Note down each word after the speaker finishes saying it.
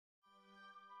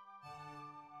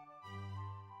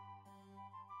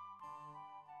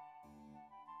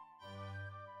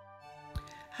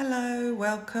Hello,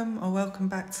 welcome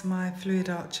back to my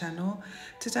Fluid Art channel.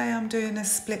 Today I'm doing a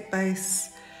split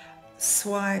base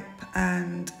swipe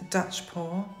and Dutch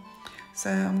pour. So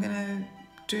I'm going to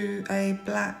do a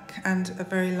black and a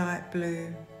very light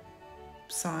blue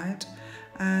side,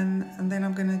 and then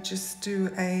I'm going to just do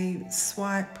a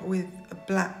swipe with a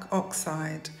black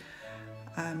oxide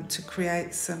to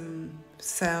create some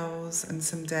cells and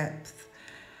some depth.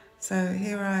 So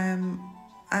here I am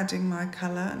adding my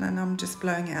colour, and then I'm just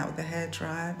blowing it out with the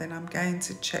hairdryer. Then I'm going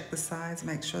to check the sides,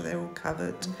 make sure they're all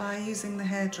covered. And by using the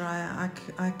hairdryer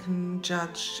I can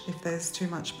judge if there's too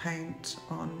much paint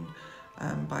on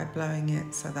by blowing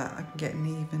it, so that I can get an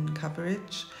even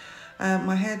coverage.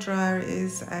 My hairdryer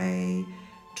is a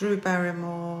Drew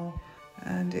Barrymore,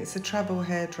 and it's a travel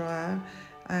hairdryer,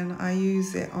 and I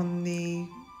use it on the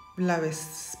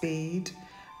lowest speed.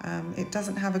 It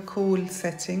doesn't have a cool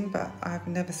setting, but I've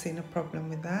never seen a problem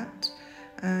with that,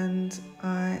 and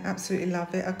I absolutely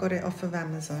love it. I got it off of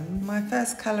Amazon. My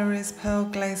first colour is Pearl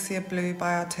Glacier Blue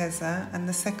by Arteza, and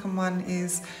the second one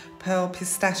is Pearl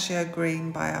Pistachio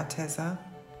Green by Arteza.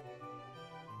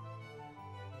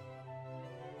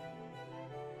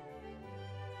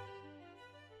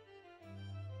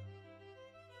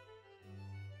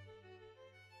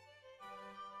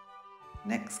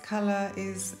 Next colour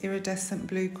is Iridescent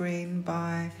Blue Green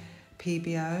by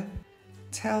PBO,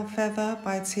 Tail Feather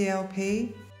by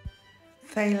TLP,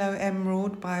 Phthalo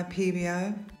Emerald by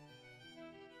PBO,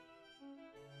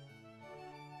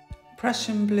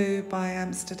 Prussian Blue by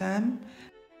Amsterdam,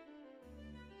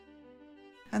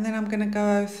 and then I'm going to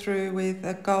go through with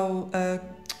a gold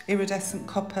Iridescent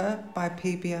Copper by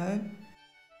PBO,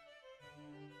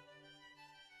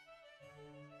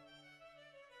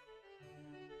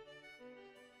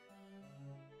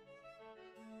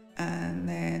 and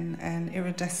then an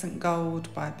Iridescent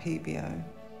Gold by PBO.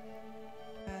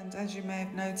 And as you may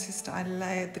have noticed, I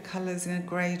layered the colours in a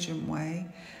gradient way,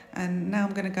 and now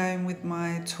I'm going to go in with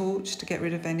my torch to get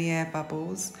rid of any air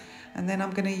bubbles, and then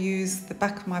I'm going to use the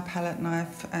back of my palette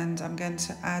knife, and I'm going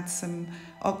to add some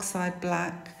oxide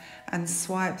black and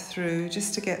swipe through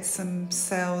just to get some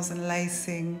cells and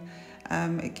lacing.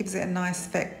 It gives it a nice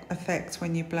effect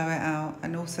when you blow it out,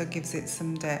 and also gives it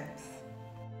some depth.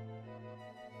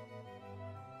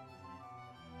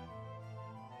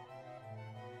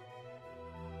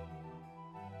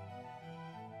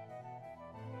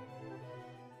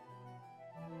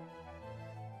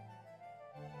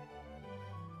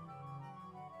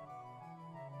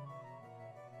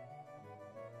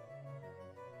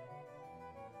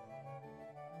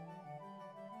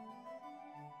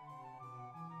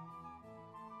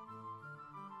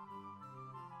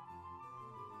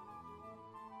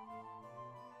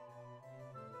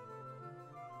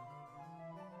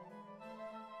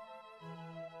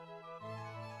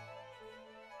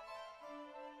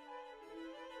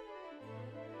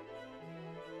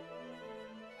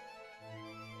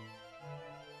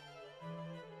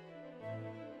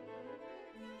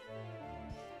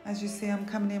 As you see, I'm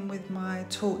coming in with my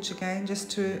torch again just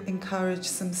to encourage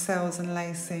some cells and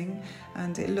lacing,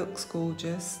 and it looks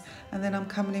gorgeous. And then I'm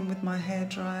coming in with my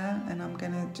hairdryer, and I'm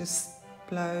going to just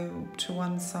blow to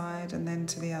one side and then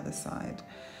to the other side.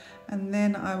 And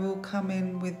then I will come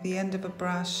in with the end of a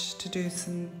brush to do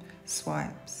some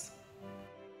swipes.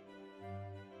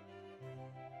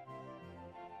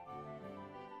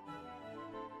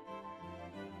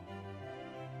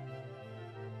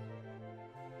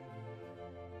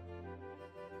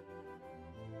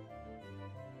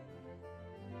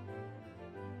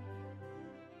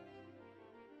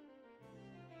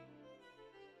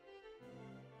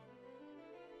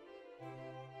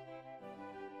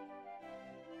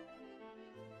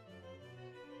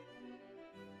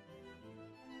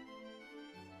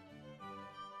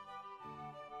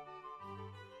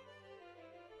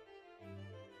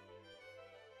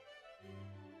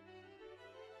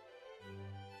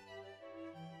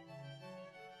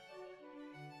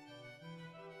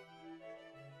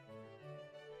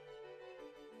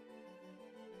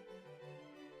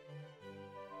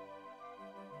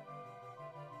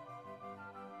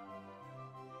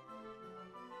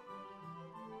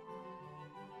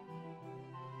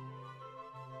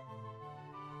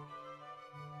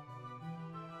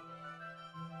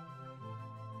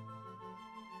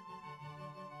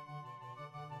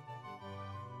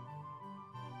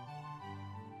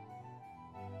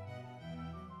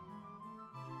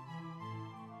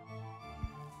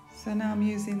 So now I'm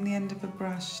using the end of a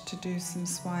brush to do some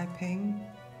swiping,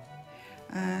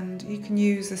 and you can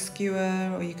use a skewer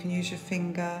or you can use your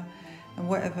finger, and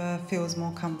whatever feels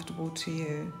more comfortable to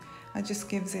you. It just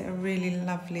gives it a really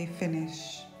lovely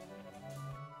finish.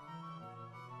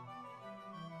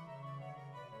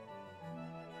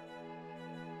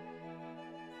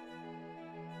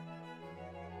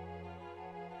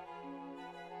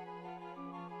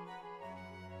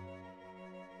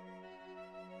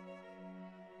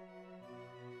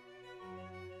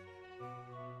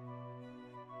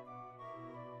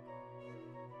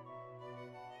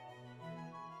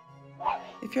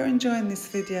 If you're enjoying this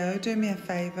video, do me a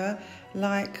favour,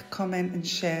 like, comment and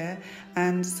share,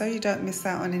 and so you don't miss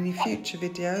out on any future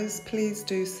videos, please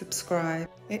do subscribe.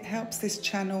 It helps this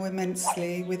channel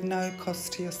immensely with no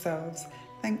cost to yourselves.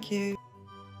 Thank you.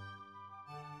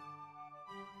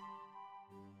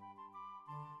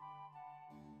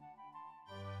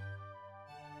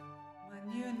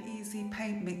 My new and easy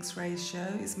paint mix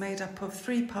ratio is made up of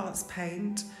 3 parts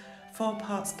paint, 4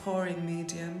 parts pouring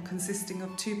medium, consisting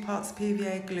of 2 parts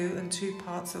PVA glue and 2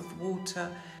 parts of water,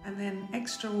 and then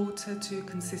extra water to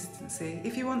consistency.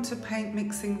 If you want a paint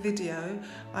mixing video,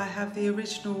 I have the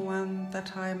original one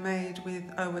that I made with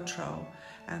Owatrol,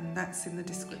 and that's in the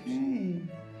description.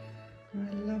 Okay.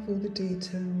 I love all the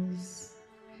details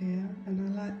here,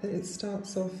 and I like that it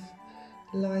starts off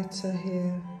lighter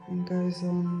here and goes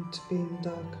on to being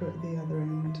darker at the other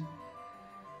end.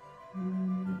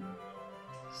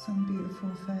 Some beautiful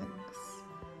effects,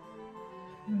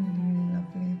 really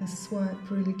lovely. The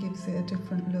swipe really gives it a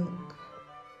different look,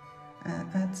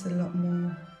 adds a lot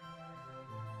more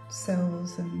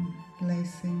cells and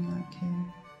lacing like here.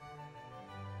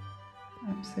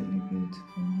 Absolutely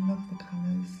beautiful, love the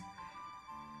colours.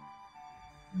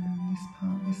 And this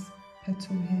part, this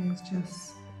petal here is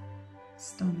just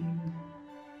stunning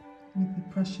with the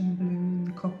Prussian blue and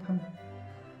the copper.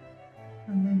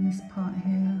 And then this part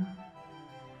here,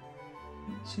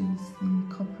 which is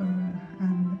the copper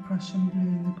and the Prussian blue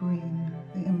and the green,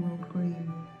 the emerald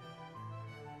green.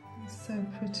 It's so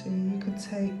pretty. You could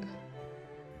take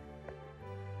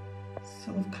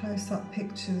sort of close-up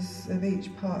pictures of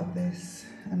each part of this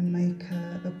and make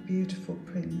a beautiful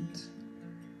print.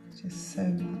 Just so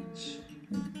much.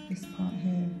 This part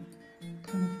here,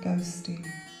 kind of ghosty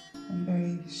and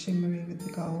very shimmery with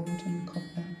the gold and the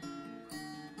copper.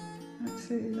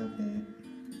 Absolutely love it.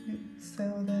 It's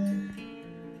cell there.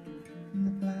 And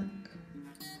the black.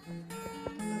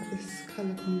 I love this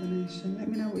colour combination. Let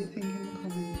me know what you think in the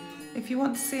comments. If you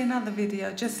want to see another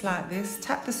video just like this,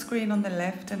 tap the screen on the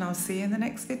left and I'll see you in the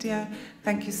next video.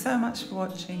 Thank you so much for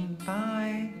watching.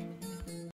 Bye.